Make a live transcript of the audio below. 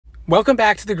Welcome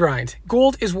back to the grind.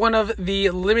 Gold is one of the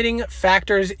limiting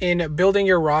factors in building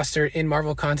your roster in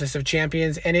Marvel Contest of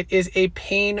Champions, and it is a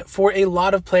pain for a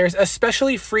lot of players,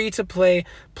 especially free-to-play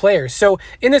players. So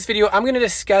in this video, I'm going to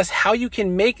discuss how you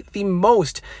can make the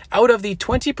most out of the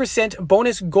 20%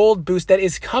 bonus gold boost that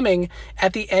is coming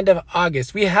at the end of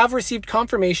August. We have received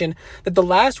confirmation that the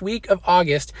last week of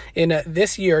August in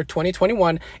this year,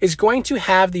 2021, is going to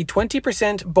have the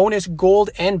 20% bonus gold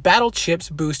and battle chips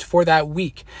boost for that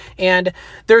week. And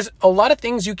there's a lot of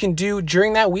things you can do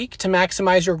during that week to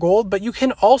maximize your gold, but you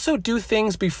can also do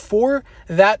things before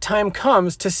that time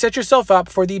comes to set yourself up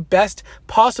for the best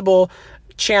possible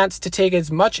chance to take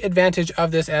as much advantage of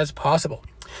this as possible.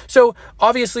 So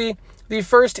obviously, the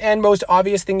first and most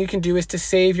obvious thing you can do is to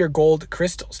save your gold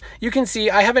crystals. You can see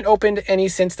I haven't opened any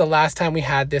since the last time we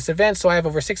had this event, so I have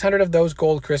over 600 of those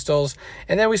gold crystals.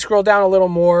 And then we scroll down a little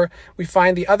more, we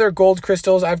find the other gold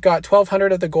crystals. I've got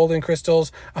 1,200 of the golden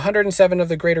crystals, 107 of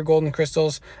the greater golden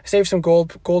crystals. I saved some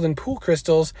golden pool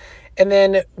crystals. And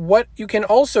then what you can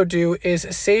also do is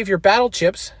save your battle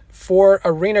chips for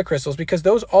arena crystals, because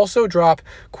those also drop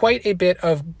quite a bit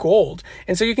of gold.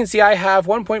 And so you can see I have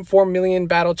 1.4 million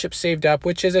battle chips saved up,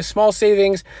 which is a small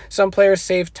savings. Some players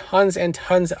save tons and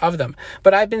tons of them,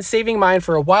 but I've been saving mine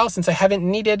for a while since I haven't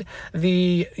needed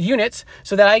the units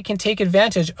so that I can take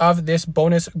advantage of this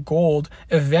bonus gold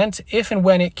event if and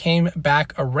when it came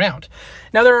back around.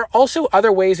 Now, there are also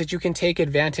other ways that you can take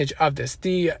advantage of this.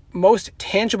 The most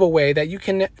tangible way that you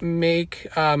can make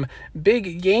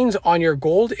big gains on your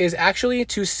gold is actually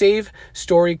to save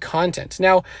story content.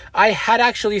 Now, I had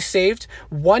actually saved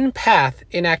one path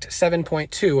in Act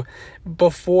 7.2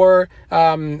 before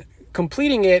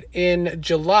completing it in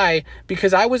July,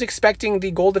 because I was expecting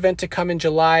the gold event to come in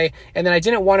July, and then I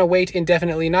didn't want to wait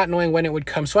indefinitely, not knowing when it would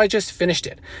come, so I just finished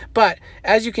it. But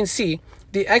as you can see,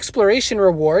 the exploration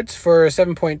rewards for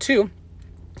 7.2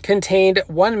 contained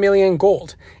 1 million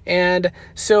gold, and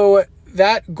so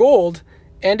that gold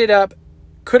ended up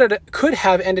could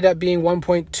have ended up being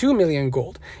 1.2 million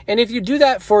gold. And if you do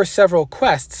that for several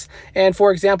quests, and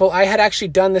for example, I had actually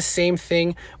done the same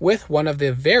thing with one of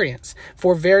the variants.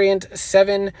 For variant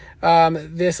 7,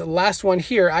 this last one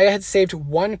here, I had saved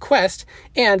one quest,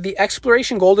 and the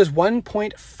exploration gold is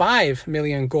 1.5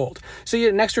 million gold. So you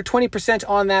get an extra 20%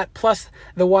 on that, plus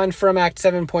the one from Act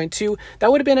 7.2.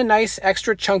 That would have been a nice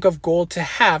extra chunk of gold to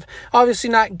have.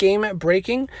 Obviously not game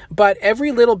breaking, but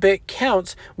every little bit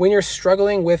counts when you're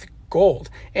struggling with gold.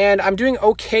 And I'm doing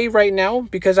okay right now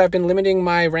because I've been limiting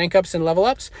my rank ups and level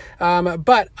ups,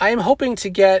 but I am hoping to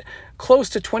get close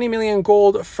to 20 million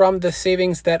gold from the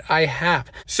savings that I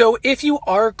have. So if you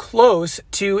are close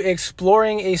to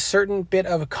exploring a certain bit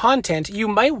of content, you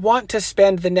might want to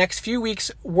spend the next few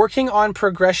weeks working on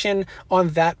progression on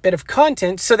that bit of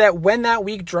content so that when that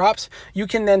week drops, you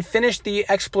can then finish the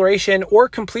exploration or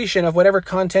completion of whatever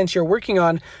content you're working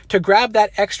on to grab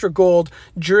that extra gold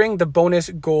during the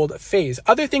bonus gold phase.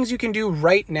 Other things you can do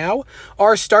right now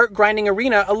are start grinding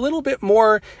arena a little bit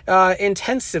more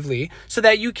intensively so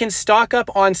that you can stock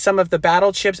up on some of the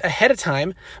battle chips ahead of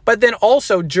time, but then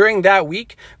also during that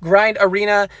week, grind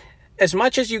arena as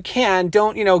much as you can.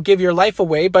 Don't, give your life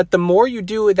away, but the more you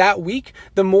do that week,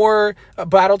 the more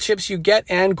battle chips you get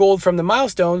and gold from the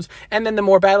milestones. And then the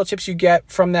more battle chips you get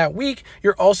from that week,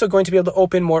 you're also going to be able to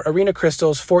open more arena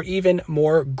crystals for even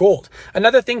more gold.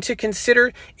 Another thing to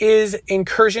consider is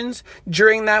incursions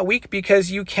during that week,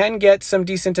 because you can get some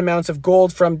decent amounts of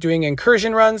gold from doing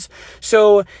incursion runs.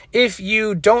 So if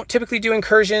you don't typically do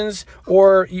incursions,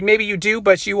 or maybe you do,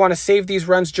 but you want to save these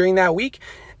runs during that week,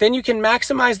 then you can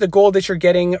maximize the gold that you're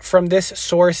getting from this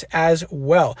source as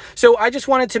well. So I just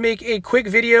wanted to make a quick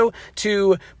video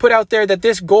to put out there that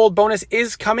this gold bonus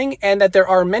is coming, and that there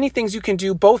are many things you can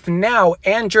do both now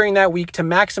and during that week to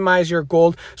maximize your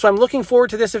gold. So I'm looking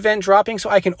forward to this event dropping so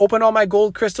I can open all my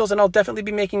gold crystals, and I'll definitely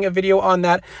be making a video on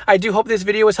that. I do hope this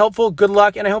video was helpful. Good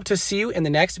luck, and I hope to see you in the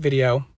next video.